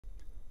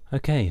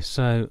Okay,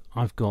 so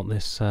I've got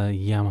this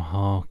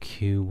Yamaha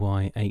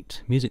QY8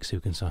 music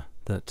sequencer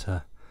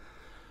that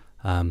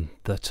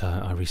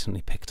I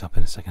recently picked up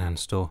in a second-hand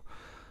store.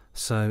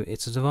 So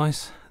it's a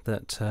device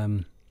that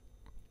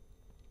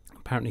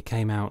apparently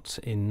came out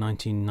in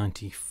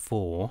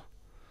 1994.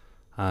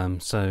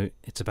 So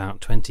it's about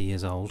 20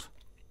 years old,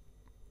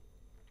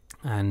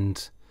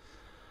 and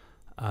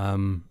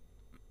it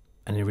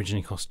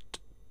originally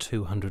cost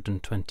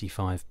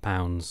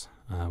 £225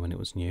 when it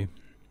was new.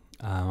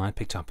 I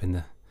picked up in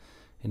a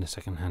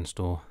second-hand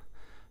store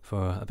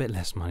for a bit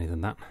less money than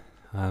that.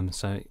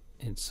 So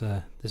it's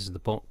this is the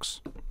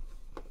box,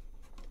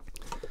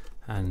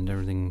 and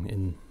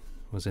everything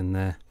was in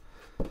there,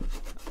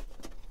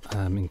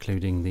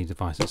 including the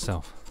device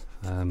itself,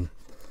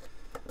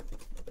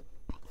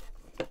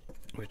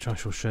 which I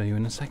shall show you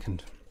in a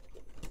second.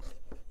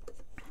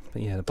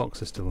 But yeah, the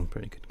box is still in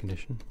pretty good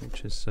condition,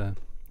 which is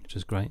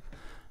great.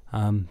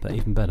 But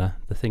even better,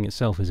 the thing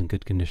itself is in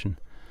good condition.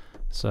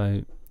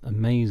 So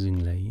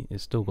amazingly,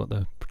 it's still got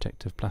the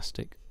protective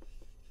plastic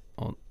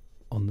on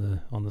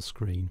the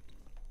screen,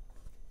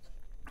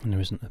 and there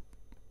isn't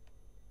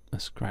a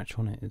scratch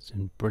on it. It's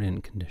in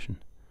brilliant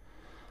condition.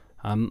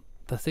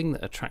 The thing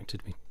that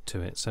attracted me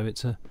to it, so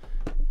it's a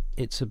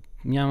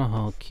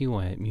Yamaha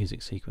QY8 music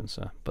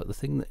sequencer, but the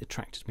thing that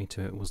attracted me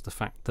to it was the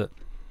fact that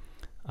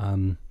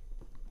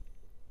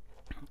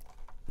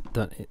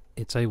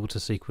it's able to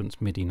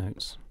sequence MIDI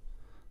notes,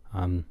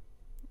 and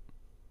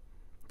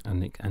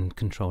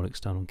control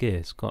external gear.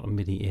 It's got a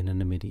MIDI in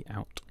and a MIDI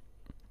out.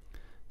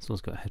 It's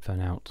also got a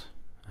headphone out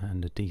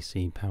and a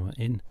DC power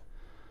in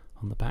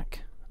on the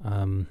back,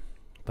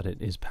 but it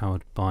is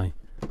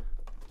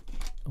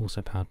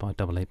also powered by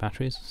AA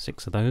batteries,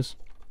 6 of those.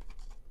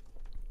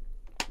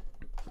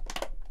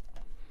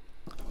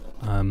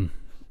 And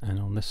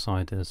on this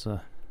side there's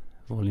a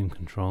volume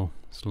control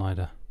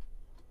slider,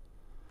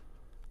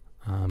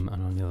 and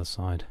on the other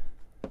side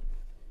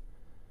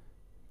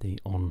the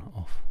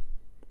on-off.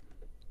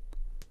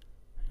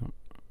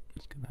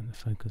 Let's get that into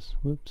focus.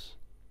 Whoops.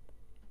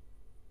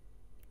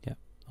 Yep,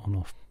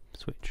 on-off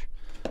switch.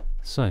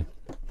 So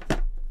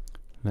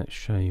let's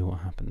show you what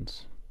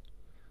happens.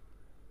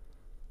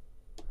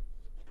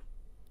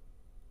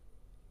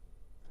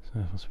 So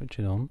if I switch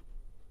it on,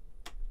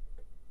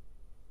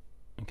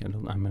 I get a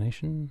little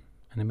animation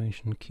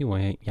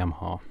QY8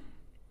 Yamaha.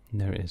 And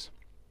there it is.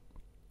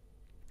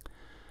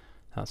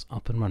 That's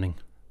up and running.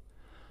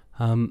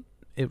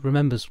 It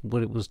remembers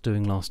what it was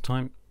doing last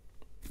time,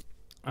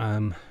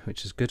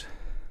 which is good.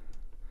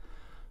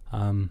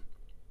 I'm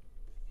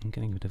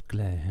getting a bit of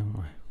glare here, aren't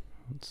I?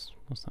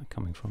 What's that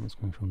coming from? It's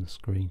coming from the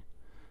screen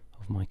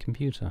of my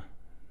computer.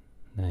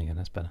 There you go,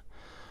 that's better.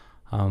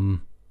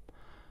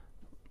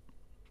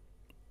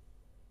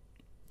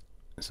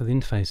 So the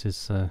interface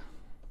is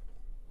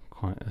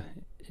quite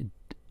an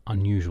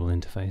unusual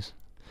interface.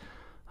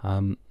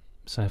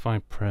 So if I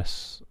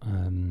press,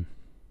 the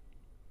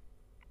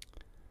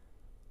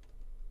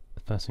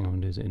first thing I'm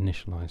going to do is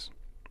initialize.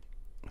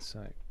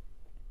 So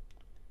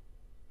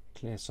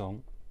clear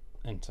song,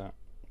 enter,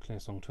 clear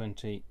song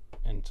 20,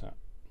 enter.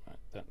 Right,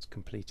 that's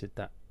completed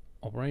that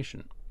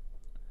operation.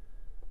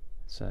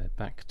 So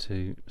back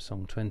to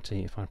song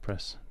 20, if I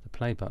press the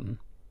play button,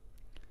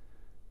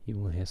 you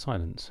will hear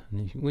silence.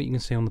 And what you can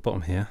see on the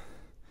bottom here,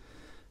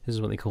 this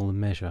is what they call the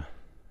measure.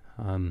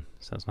 So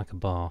it's like a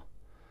bar,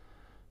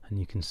 and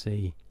you can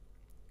see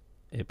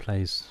it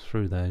plays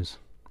through those.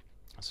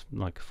 It's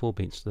like 4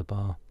 beats to the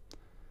bar,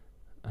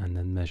 and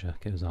then measure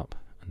goes up,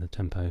 and the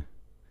tempo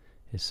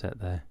is set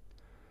there.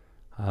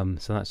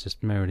 So that's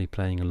just merrily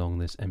playing along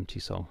this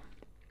empty song.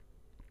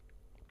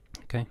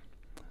 Okay,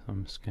 so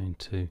I'm just going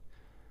to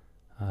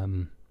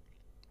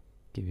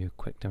give you a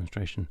quick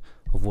demonstration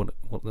of what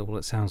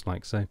it sounds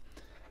like. So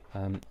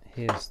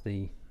here's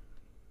a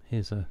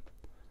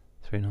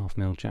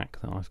 3.5mm jack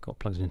that I've got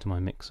plugged into my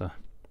mixer.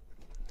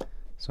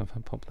 So if I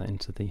pop that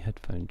into the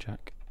headphone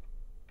jack,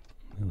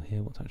 we'll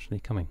hear what's actually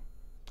coming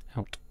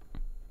out.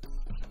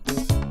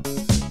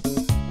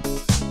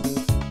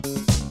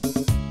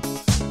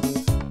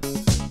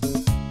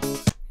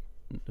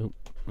 Oh,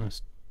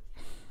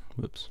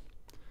 whoops.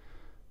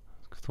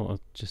 I thought I'd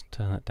just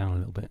turn that down a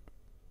little bit,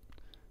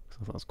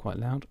 because I thought it was quite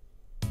loud.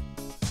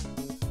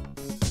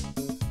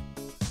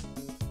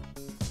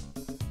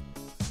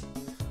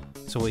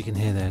 So what you can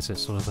hear there is a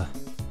sort of a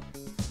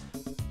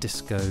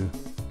disco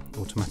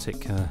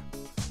automatic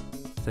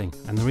thing,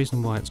 and the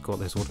reason why it's got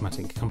this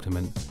automatic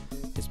accompaniment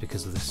is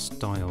because of the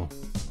style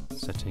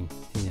setting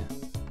here.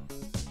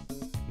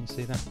 Can you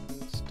see that?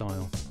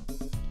 Style.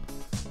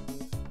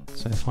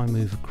 So if I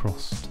move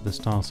across to the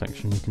style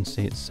section, you can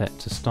see it's set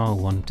to style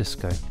 1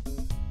 disco,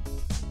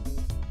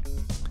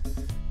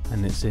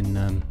 and it's in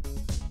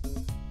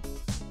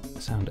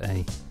sound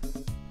A.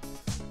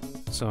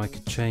 So I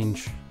could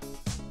change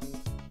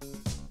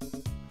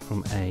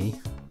from A,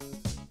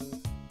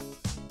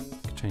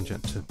 I could change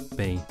it to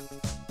B,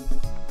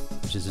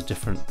 which is a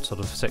different sort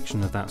of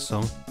section of that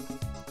song.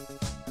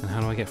 And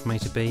how do I get from A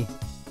to B?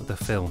 With the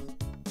fill.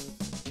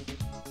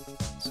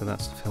 So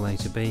that's the fill A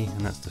to B,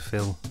 and that's the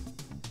fill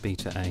B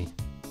to A.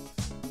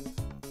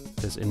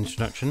 There's an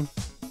introduction,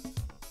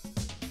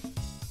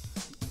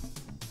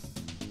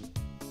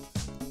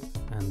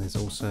 and there's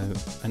also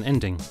an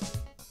ending.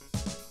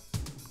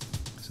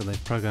 So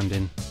they've programmed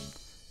in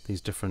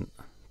these different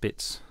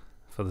bits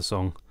for the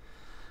song.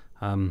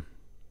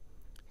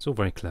 It's all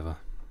very clever.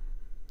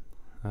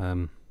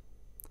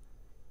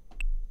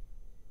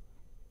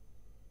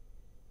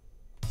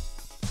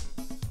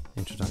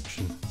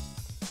 Introduction.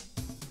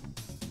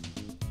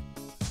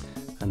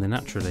 And then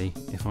naturally,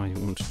 if I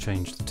want to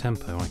change the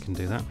tempo, I can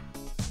do that.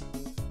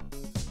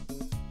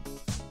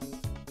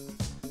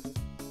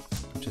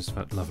 Which is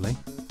lovely.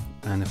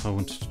 And if I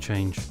wanted to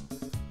change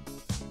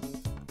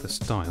the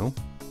style,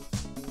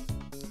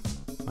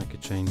 I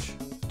could change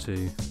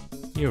to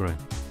Euro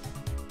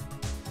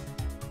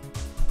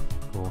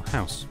or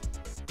House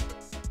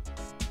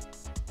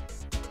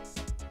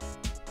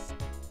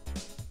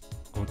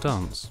or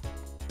Dance.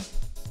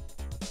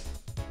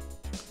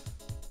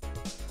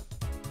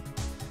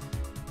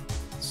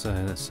 So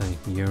let's say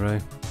Euro.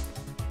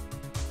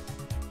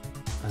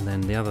 And then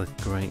the other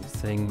great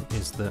thing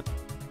is that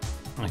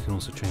I can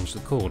also change the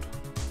chord.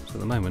 So at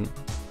the moment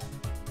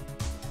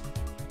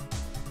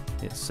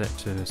it's set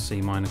to a C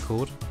minor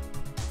chord,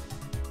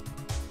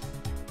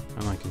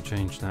 and I can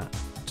change that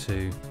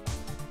to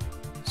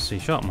C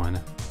sharp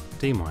minor,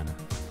 D minor,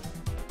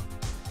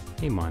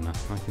 E minor.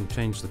 I can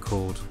change the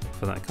chord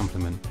for that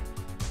accompaniment,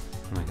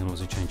 and I can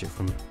also change it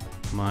from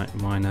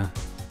minor,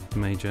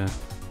 major,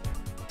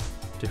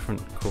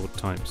 different chord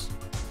types.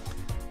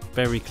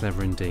 Very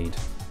clever indeed.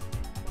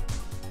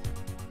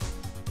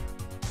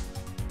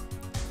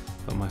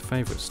 But my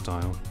favourite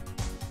style,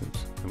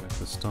 come back to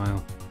the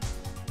style,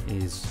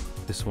 is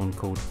this one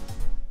called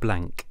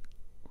Blank.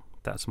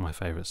 That's my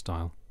favourite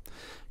style,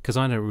 because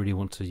I don't really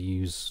want to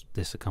use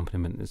this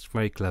accompaniment. It's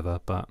very clever,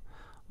 but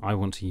I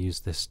want to use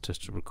this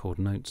just to record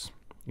notes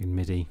in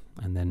MIDI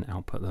and then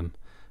output them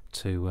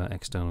to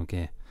external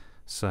gear.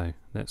 So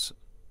let's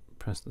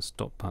press the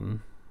stop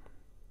button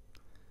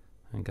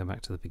and go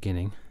back to the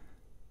beginning.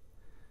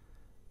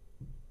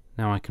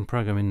 Now I can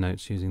program in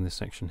notes using this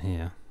section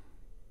here,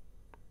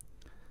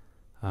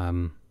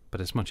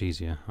 but it's much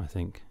easier, I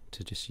think,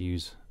 to just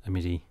use a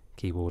MIDI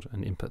keyboard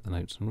and input the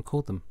notes and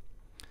record them.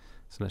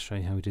 So let's show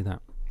you how we do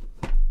that.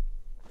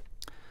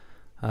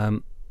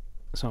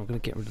 So I'm going to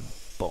get rid of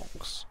the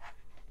box.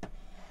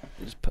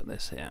 Just put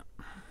this here.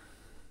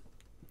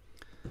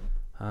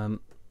 And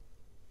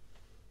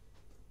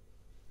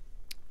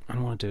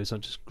what I do is I'll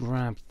just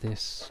grab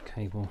this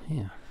cable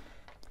here.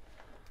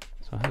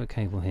 So I have a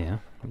cable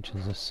here, which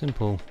is a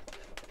simple,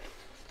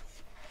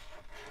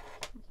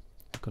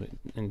 I've got it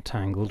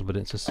entangled, but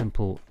it's a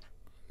simple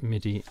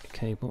MIDI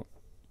cable.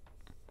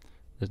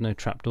 There's no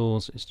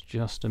trapdoors, it's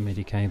just a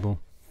MIDI cable,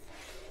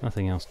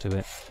 nothing else to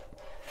it.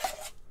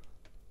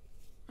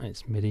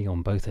 It's MIDI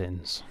on both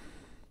ends,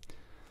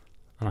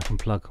 and I can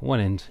plug one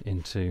end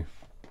into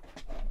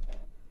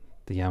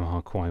the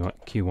Yamaha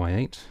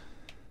QY8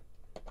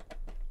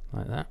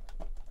 like that.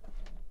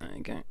 There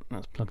you go,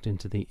 that's plugged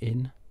into the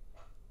in,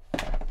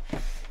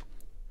 and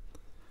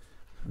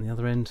the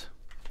other end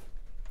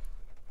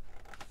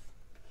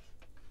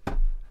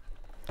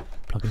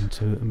plug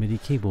into a MIDI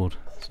keyboard.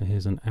 So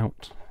here's an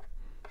out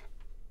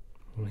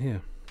on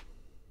here.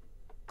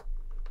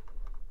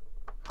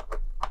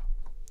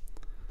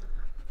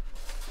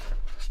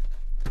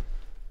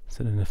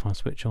 So then if I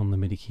switch on the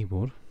MIDI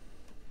keyboard,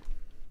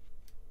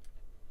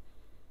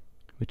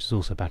 which is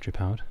also battery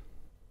powered,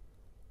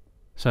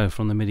 so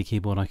from the MIDI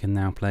keyboard I can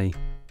now play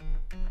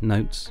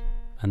notes,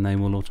 and they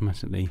will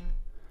automatically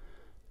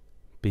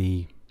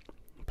be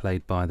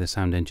played by the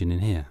sound engine in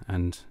here,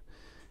 and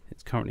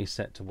it's currently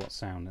set to what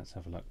sound? Let's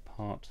have a look.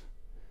 Part.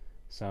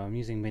 So I'm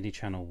using MIDI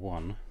channel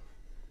 1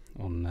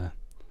 on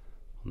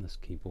this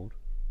keyboard,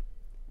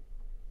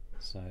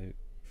 so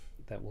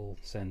that will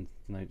send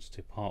notes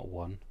to part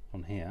 1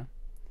 on here,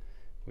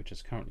 which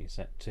is currently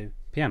set to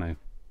piano.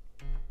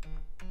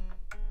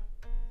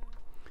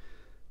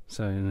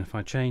 So and if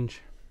I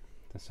change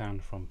the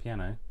sound from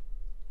piano,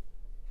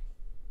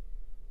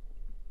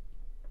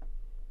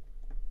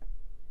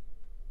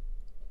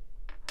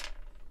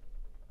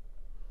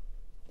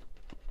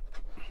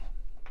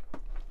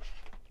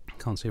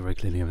 can't see very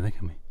clearly over there,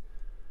 can we?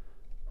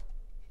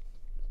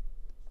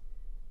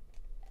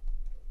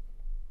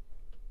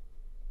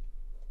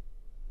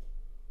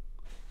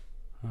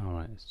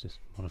 Alright, it's just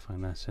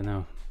modifying that. So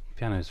now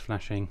piano is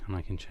flashing, and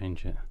I can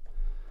change it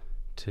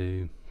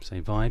to, say,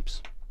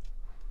 vibes,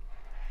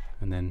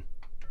 and then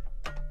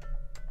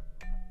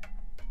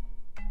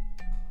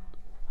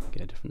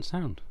get a different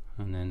sound.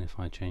 And then if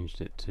I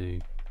changed it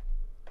to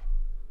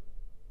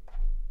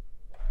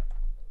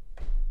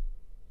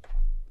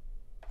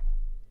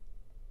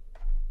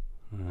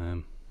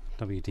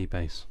WD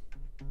bass,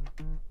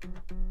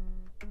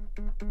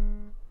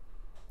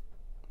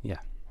 yeah,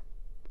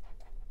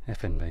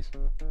 FN bass,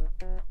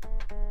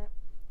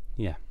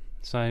 yeah,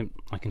 so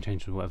I can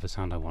change to whatever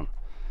sound I want.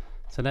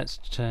 So let's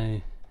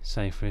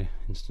say, for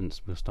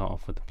instance, we'll start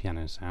off with the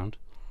piano sound.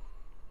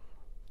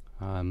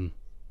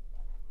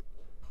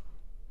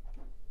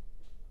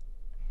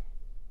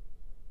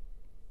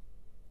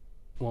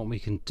 what we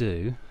can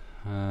do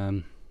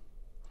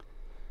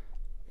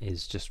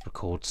is just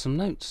record some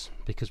notes,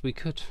 because we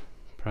could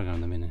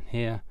program them in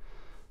here,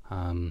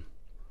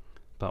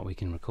 but we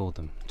can record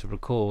them. To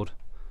record,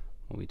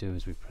 what we do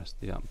is we press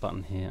the up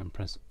button here and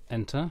press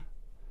enter,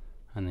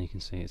 and then you can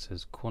see it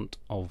says quant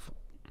of,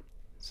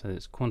 so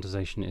its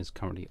quantization is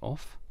currently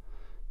off,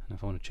 and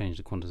if I want to change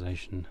the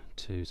quantization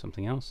to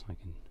something else, I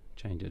can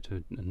change it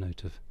to a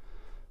note of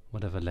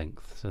whatever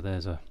length. So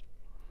there's a,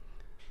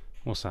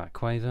 what's that,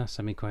 quaver,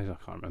 semi-quaver,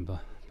 I can't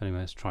remember, but anyway,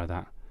 let's try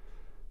that.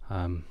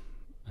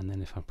 And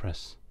then if I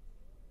press,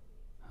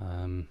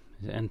 is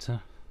it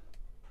enter?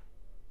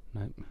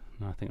 Nope.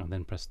 No, I think I'll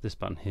then press this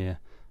button here,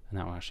 and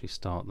that will actually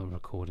start the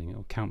recording. It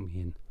will count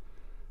me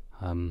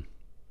in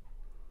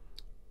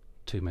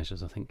 2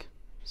 measures, I think.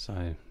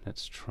 So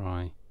let's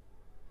try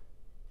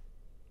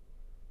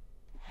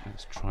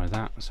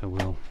that. So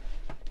we'll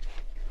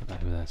put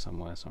that over there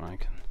somewhere so I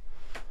can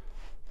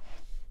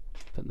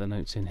put the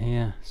notes in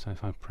here. So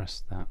if I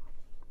press that,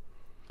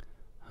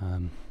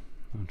 I'm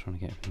trying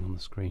to get everything on the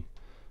screen.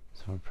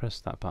 So I press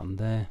that button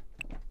there.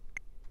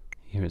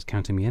 Here it's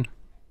counting me in.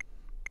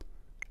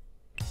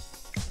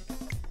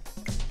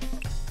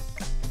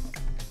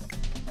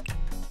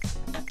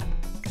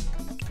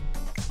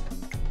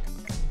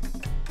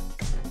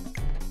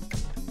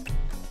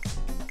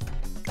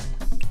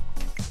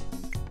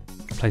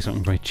 Play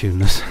something very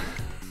tuneless.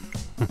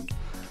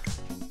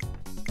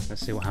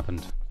 Let's see what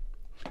happened.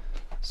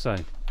 So,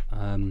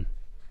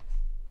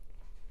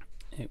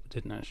 it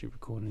didn't actually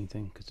record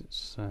anything because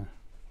it's,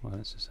 well,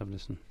 let's just have a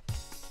listen.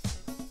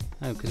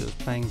 Oh, because it was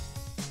playing.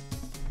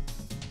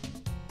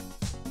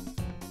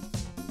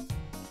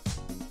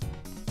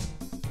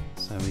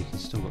 So we can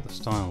still got the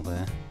style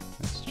there.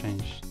 Let's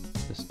change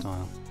the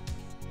style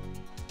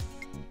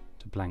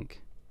to blank.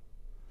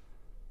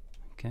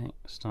 Okay,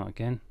 start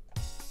again.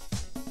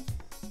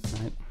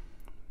 Nope.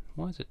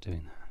 Why is it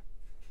doing that?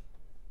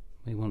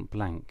 We want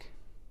blank.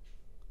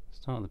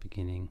 Start at the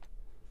beginning,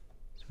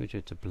 switch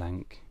it to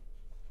blank,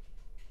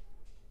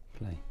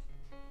 play.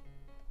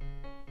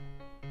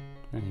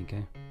 There you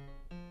go.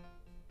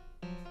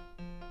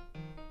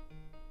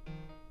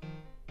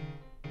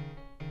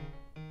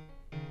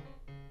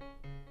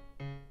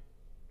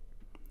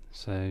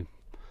 So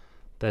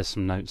there's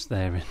some notes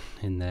there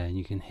in there, and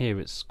you can hear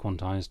it's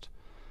quantized,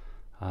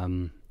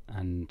 and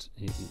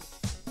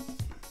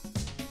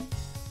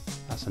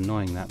that's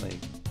annoying that it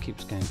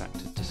keeps going back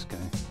to disco.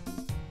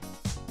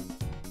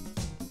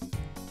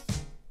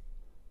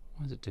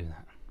 Why does it do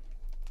that?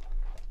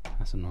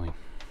 That's annoying.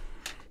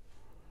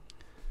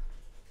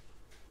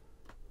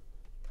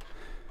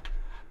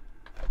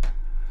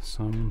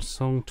 So I'm on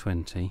song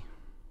 20.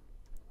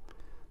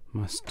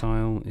 My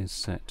style is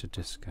set to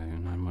disco,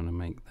 and I want to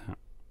make that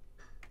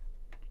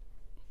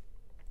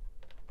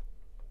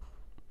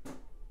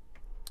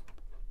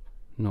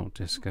not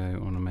disco. I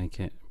want to make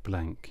it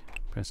blank.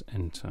 Press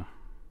enter.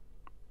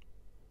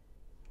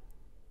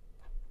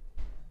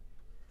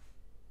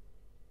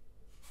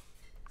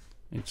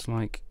 It's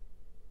like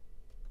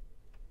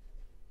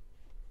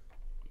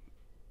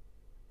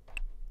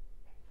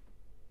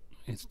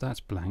that's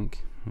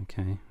blank.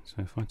 Okay, so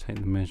if I take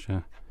the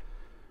measure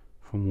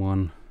from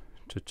 1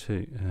 to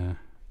 2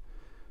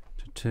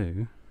 to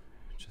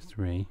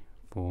 3,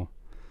 4,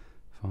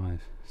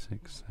 5,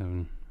 6,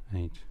 7,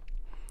 8.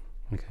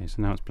 Okay,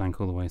 so now it's blank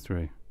all the way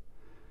through.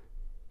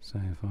 So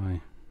if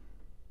I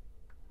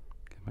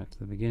go back to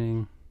the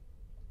beginning,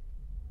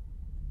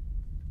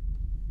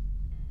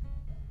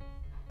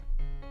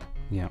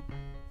 yeah.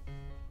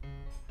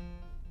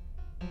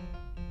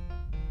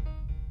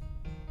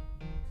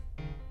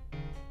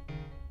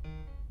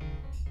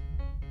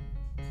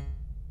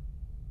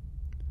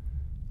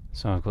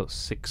 So I've got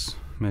 6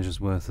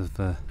 measures worth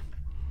of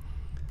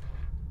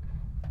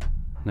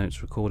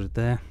notes recorded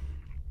there.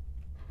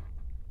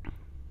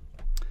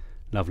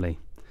 Lovely.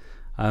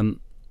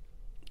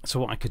 So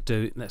what I could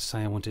do, let's say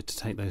I wanted to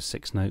take those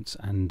 6 notes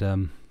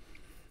and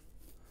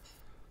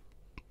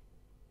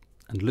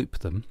loop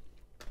them.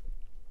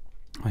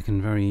 I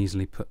can very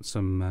easily put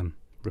some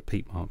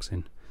repeat marks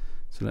in.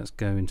 So let's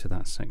go into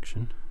that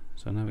section.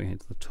 So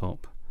navigate to the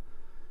top,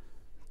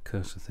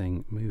 cursor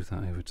thing, move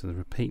that over to the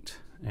repeat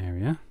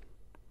area,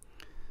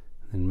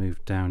 then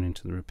move down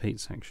into the repeat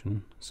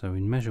section. So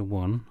in measure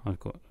 1 I've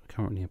got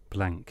currently a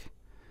blank.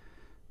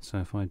 So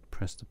if I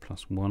press the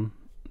 +1,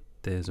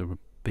 there's a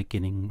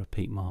beginning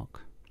repeat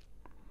mark.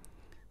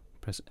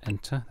 Press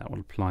enter, that will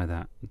apply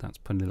that. That's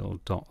putting a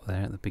little dot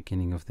there at the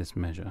beginning of this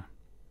measure.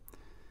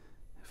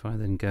 If I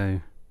then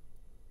go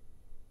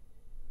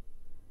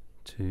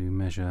to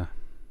measure,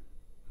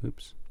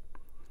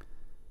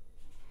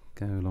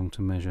 go along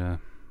to measure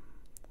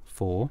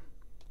 4,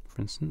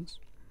 for instance,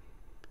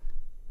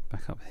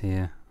 back up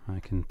here, I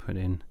can put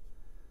in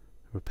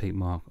a repeat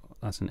mark.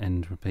 That's an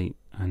end repeat,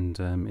 and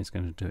it's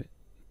going to do it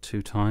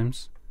 2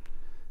 times.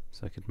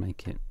 So I could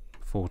make it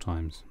 4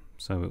 times.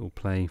 So it will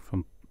play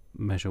from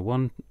measure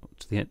 1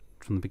 to the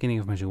from the beginning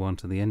of measure 1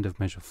 to the end of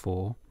measure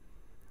 4,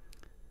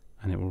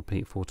 and it will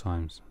repeat 4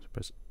 times. So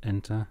press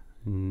enter,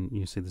 And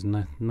you see there's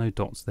no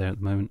dots there at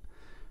the moment.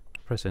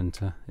 Press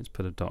enter, it's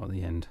put a dot at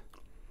the end.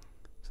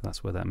 So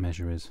that's where that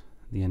measure is,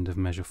 the end of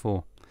measure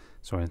 4.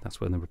 Sorry, that's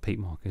where the repeat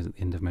mark is, at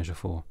the end of measure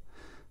 4.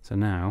 So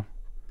now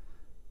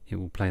it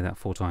will play that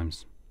 4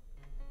 times.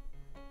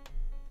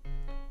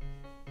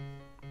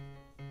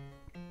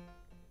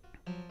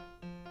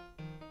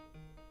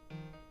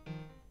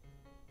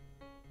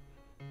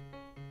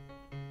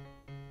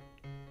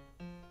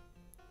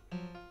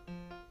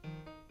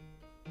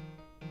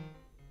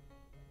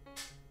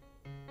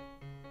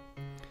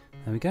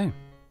 There we go.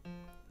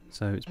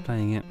 So it's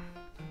playing it,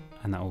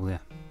 and that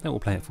will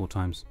play it 4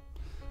 times.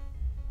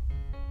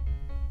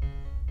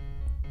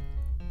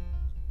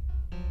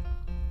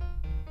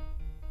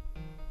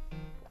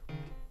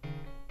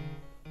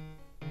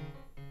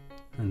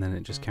 And then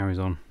it just carries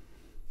on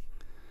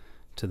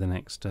to the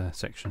next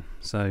section.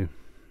 So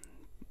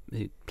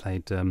it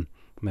played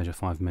measure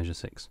 5, measure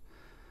 6.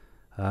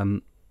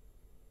 So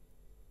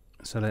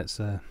let's,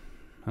 and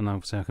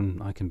obviously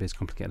I can be as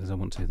complicated as I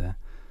want to there.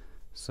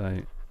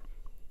 So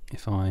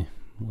if I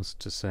was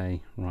to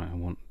say, right, I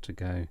want to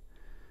go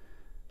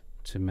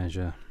to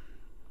measure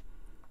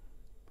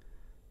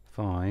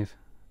 5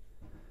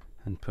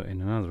 and put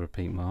in another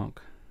repeat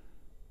mark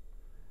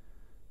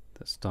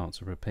that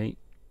starts a repeat,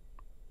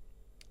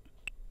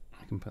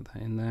 I can put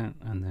that in there,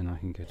 and then I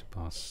can go to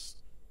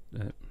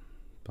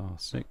bar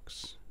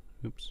 6,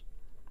 oops,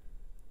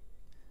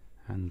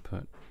 and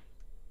put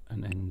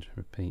an end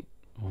repeat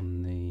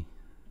on there,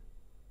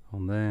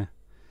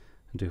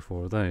 and do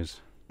 4 of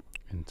those.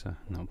 Enter,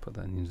 and I'll put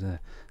that into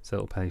there. So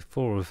it'll play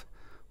 4 of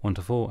 1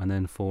 to 4, and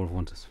then 4 of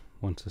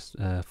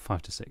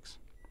 5 to 6.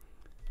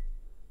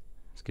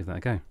 Let's give that a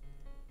go.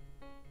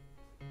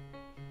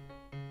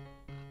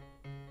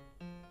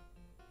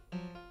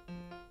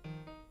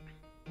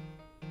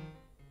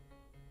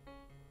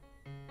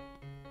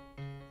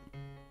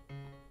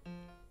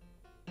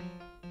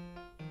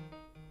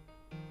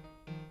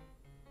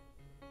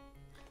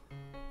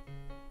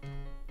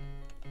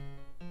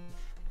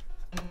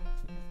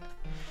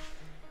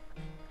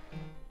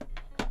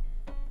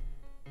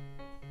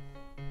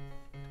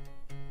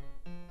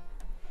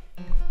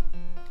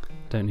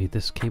 Don't need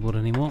this keyboard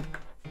anymore.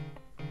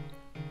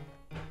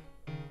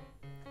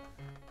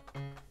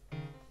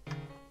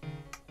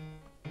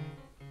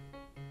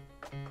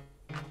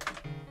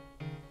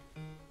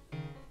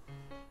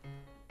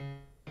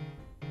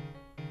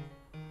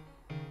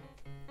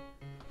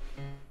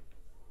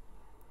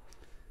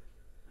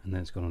 And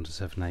then it's gone on to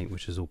 7/8,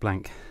 which is all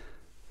blank.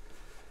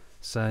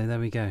 So there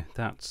we go.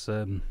 That's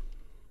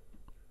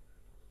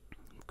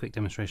quick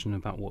demonstration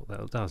about what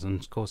that does. And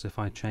of course, if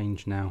I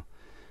change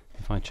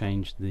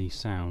the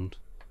sound,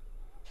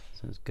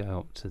 so let's go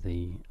up to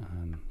the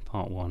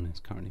part 1 is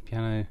currently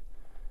piano,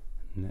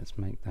 and let's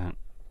make that,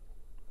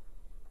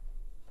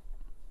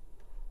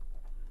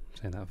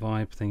 say, that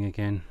vibe thing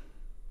again.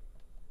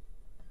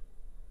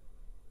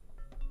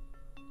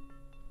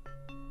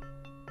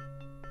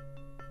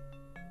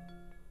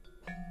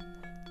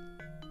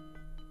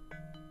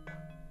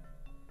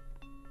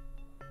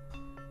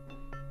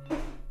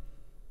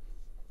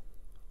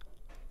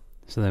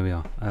 So there we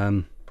are.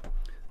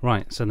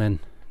 Right, so then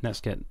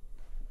let's get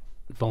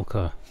the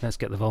Volca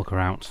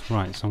out.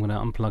 Right, so I'm going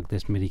to unplug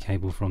this MIDI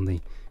cable from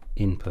the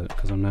input,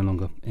 because I'm no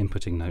longer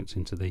inputting notes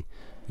into the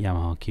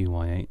Yamaha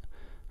QY8,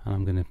 and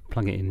I'm going to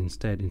plug it in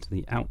instead into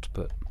the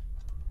output.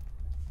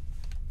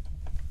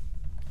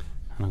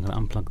 And I'm going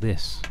to unplug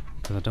this,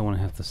 because I don't want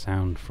to have the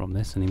sound from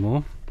this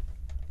anymore.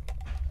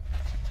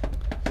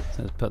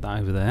 So let's put that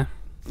over there.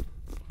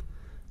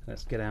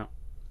 Let's get out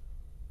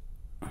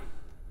a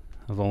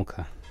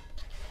Volca.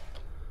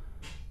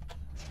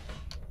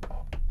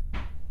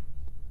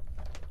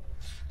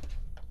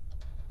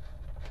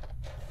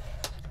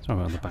 Sorry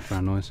about the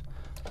background noise.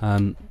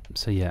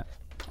 So yeah,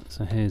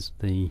 so here's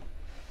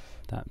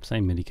that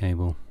same MIDI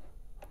cable.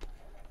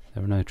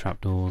 There are no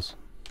trapdoors.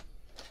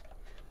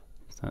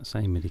 It's that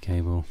same MIDI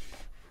cable,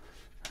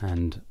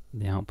 and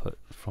the output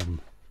from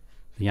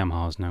the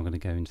Yamaha is now going to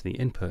go into the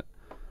input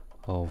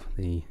of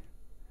the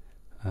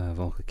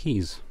Volca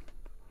keys,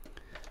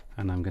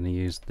 and I'm going to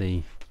use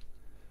the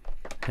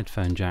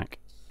headphone jack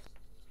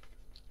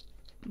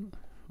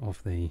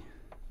of the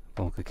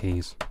Volca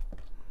keys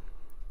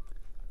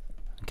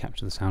and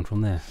capture the sound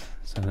from there.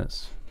 So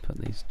let's put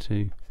these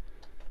two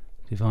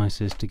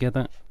devices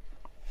together.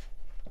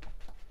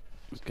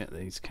 Let's get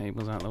these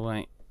cables out of the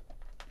way.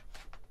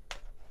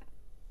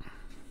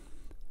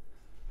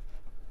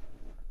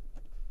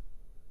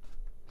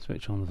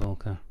 Switch on the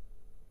Volca.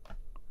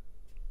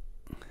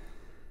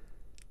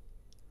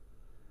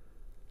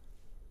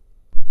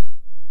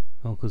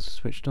 Volca's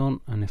switched on,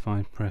 and if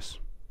I press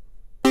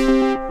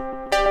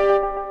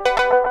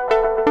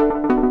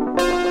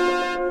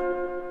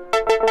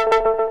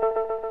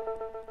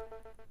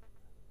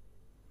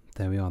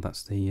there we are,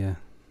 that's the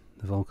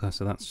Volca,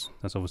 so that's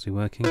obviously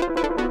working.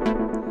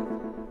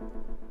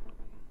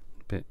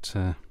 Bit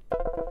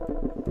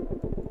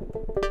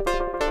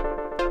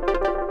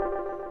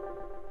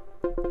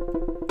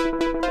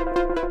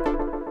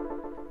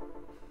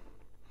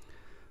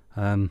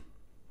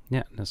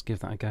Yeah, let's give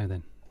that a go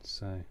then.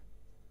 So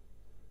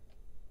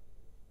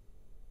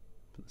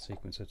put the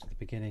sequencer to the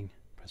beginning,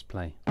 press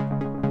play.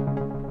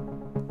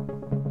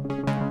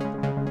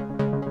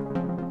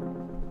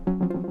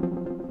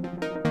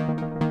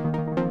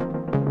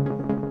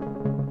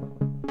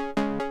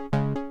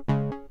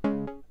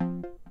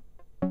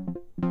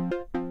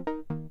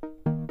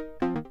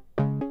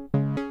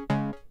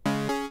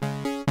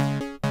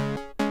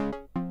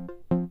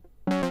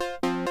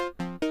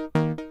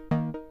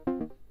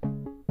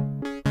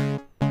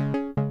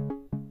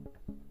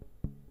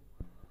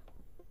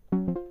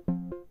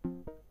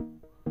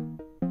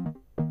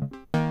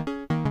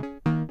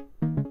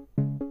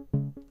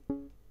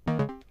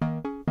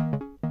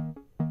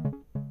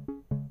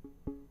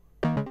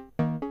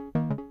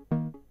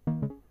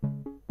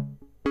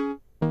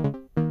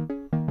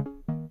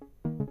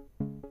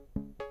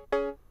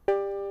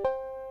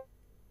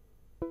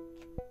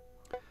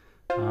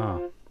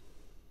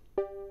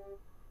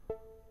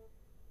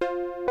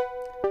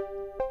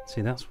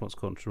 See, that's what's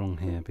got wrong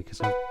here,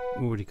 because I've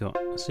already got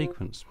a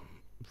sequence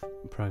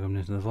programmed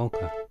into the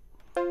Volca.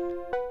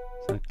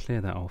 So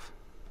clear that off.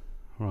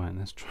 Right,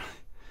 let's try.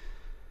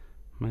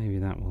 Maybe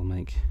that will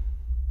make...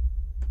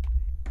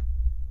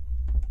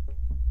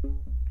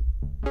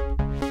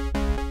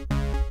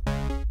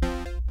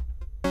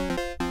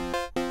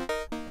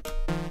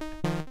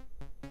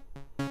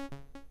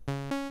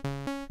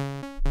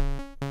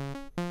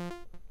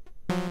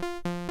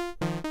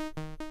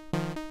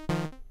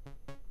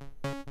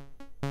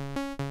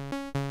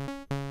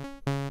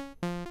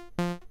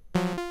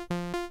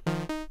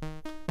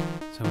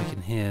 So we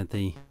can hear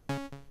the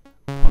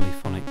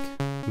polyphonic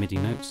MIDI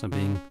notes are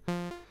being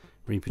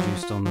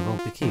reproduced on the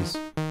Volca keys.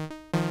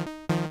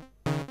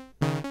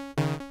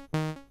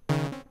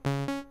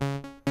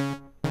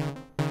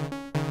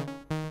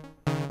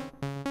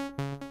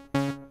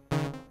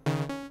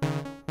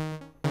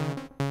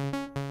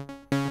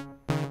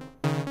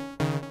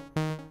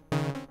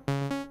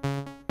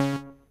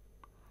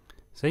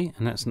 See,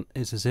 and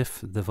it's as if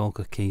the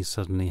Volca keys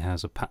suddenly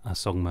has a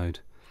song mode.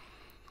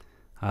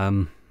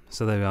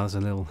 So there we are. There's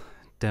a little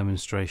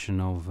demonstration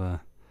of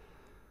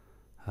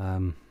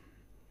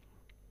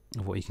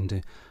what you can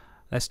do.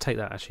 Let's take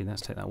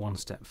that one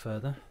step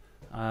further.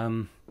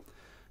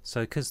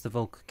 So because the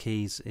Volca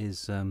keys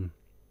is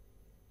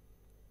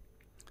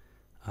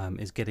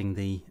getting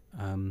the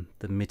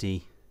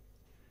MIDI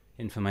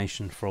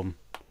information from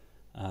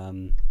of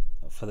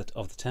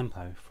the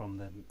tempo from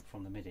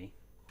the MIDI,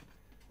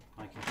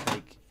 I can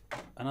take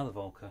another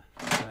Volca.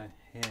 So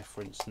here,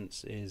 for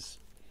instance, is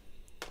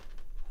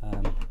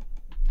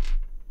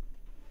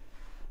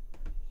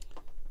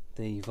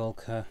the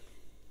Volca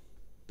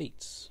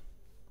beats.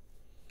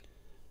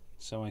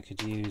 So I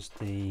could use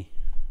the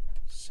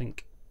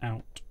sync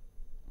out.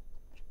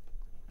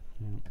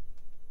 I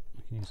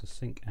can use the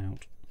sync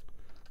out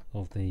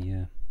of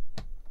the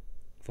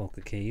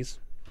Volca keys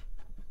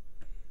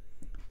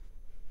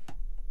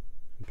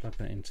and plug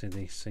that into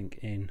the sync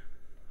in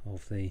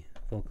of the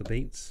Volca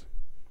beats.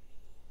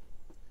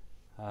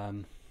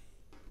 And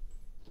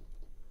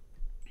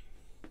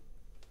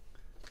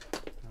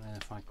then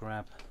if I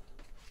grab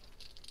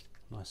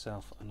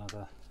myself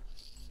another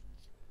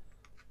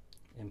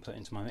input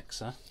into my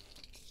mixer,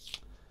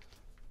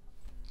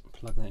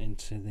 plug that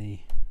into the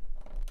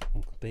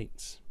Volca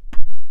beats,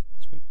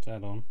 switch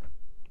that on.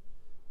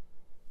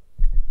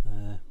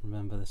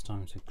 Remember this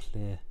time to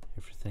clear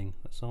everything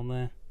that's on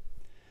there.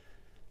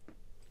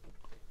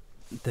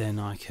 Then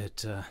I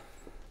could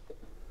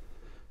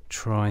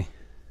try.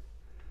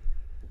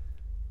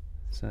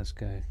 So let's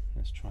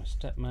try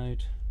step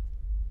mode.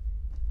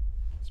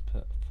 Let's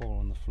put 4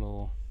 on the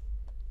floor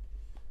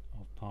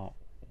of part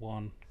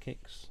 1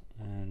 kicks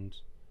and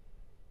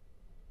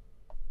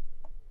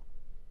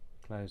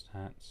closed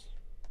hats,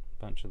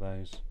 a bunch of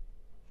those,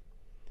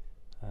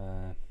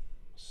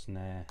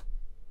 snare.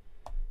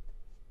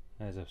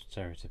 There's a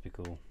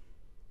stereotypical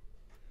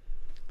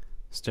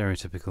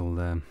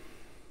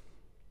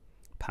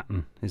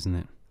pattern, isn't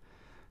it?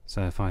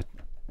 So if I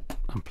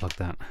unplug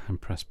that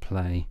and press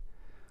play,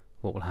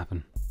 what will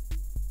happen?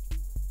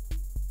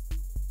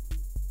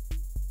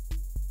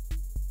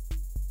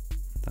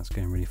 That's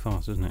going really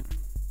fast, isn't it?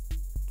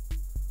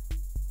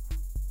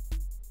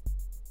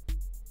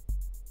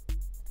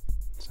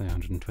 Say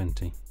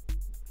 120.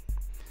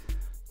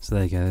 So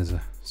there you go, there's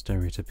a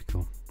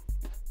stereotypical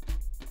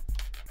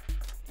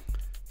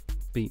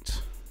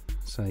beat.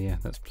 So yeah,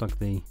 let's plug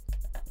that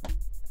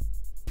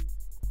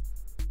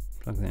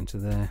into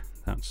there.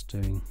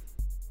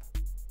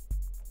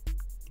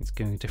 It's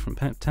going a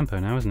different tempo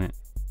now, isn't it?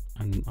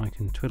 And I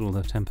can twiddle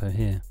the tempo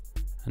here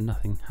and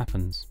nothing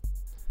happens.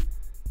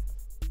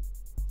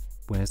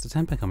 Where's the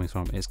tempo coming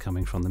from? It's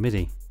coming from the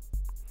MIDI.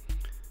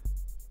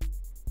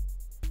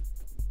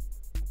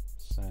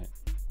 So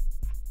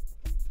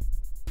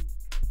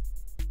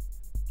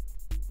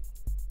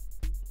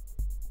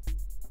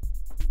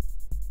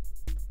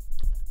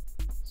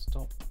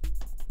stop.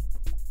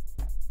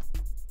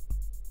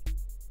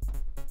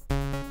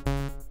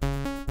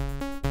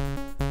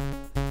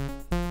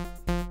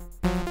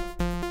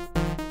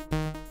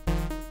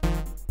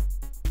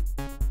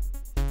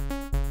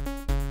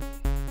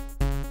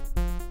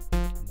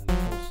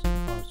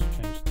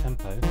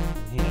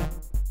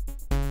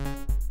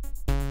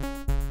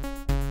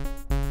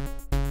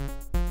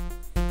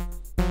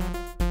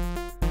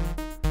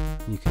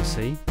 can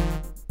see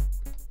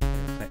it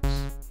affects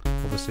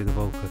obviously the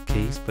Volca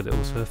keys, but it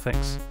also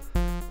affects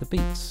the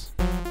beats.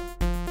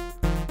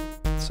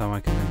 So I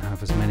can then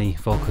have as many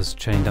Volcas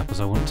chained up as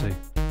I want to,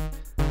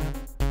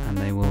 and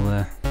they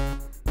will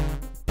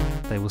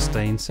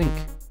stay in sync.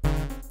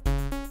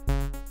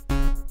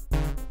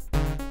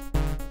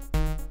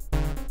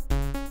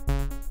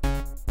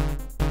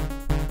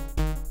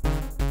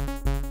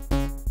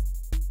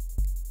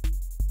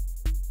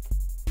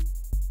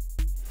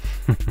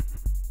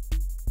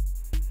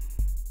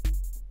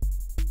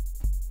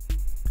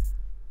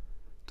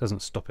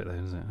 Doesn't stop it though,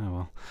 does it?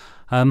 Oh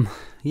well.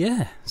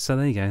 Yeah, so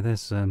there you go.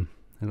 There's a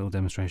little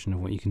demonstration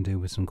of what you can do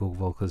with some Korg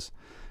Volcas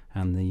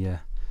and the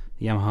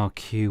Yamaha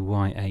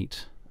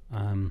QY8,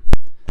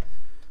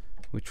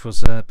 which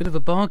was a bit of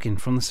a bargain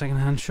from the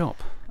second-hand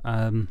shop.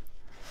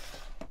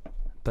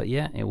 But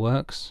yeah, it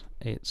works.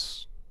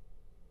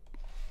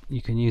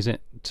 You can use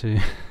it to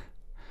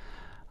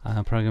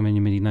program in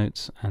your MIDI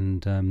notes,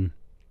 and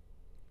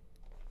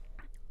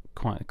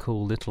quite a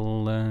cool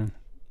little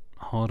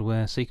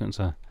hardware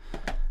sequencer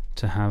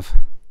to have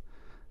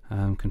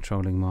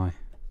controlling my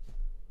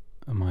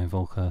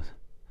Volca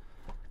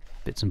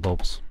bits and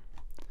bobs.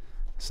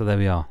 So there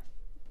we are.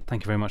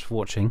 Thank you very much for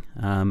watching.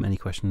 Any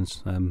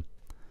questions, put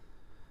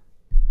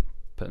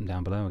them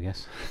down below, I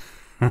guess.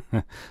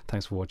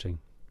 Thanks for watching.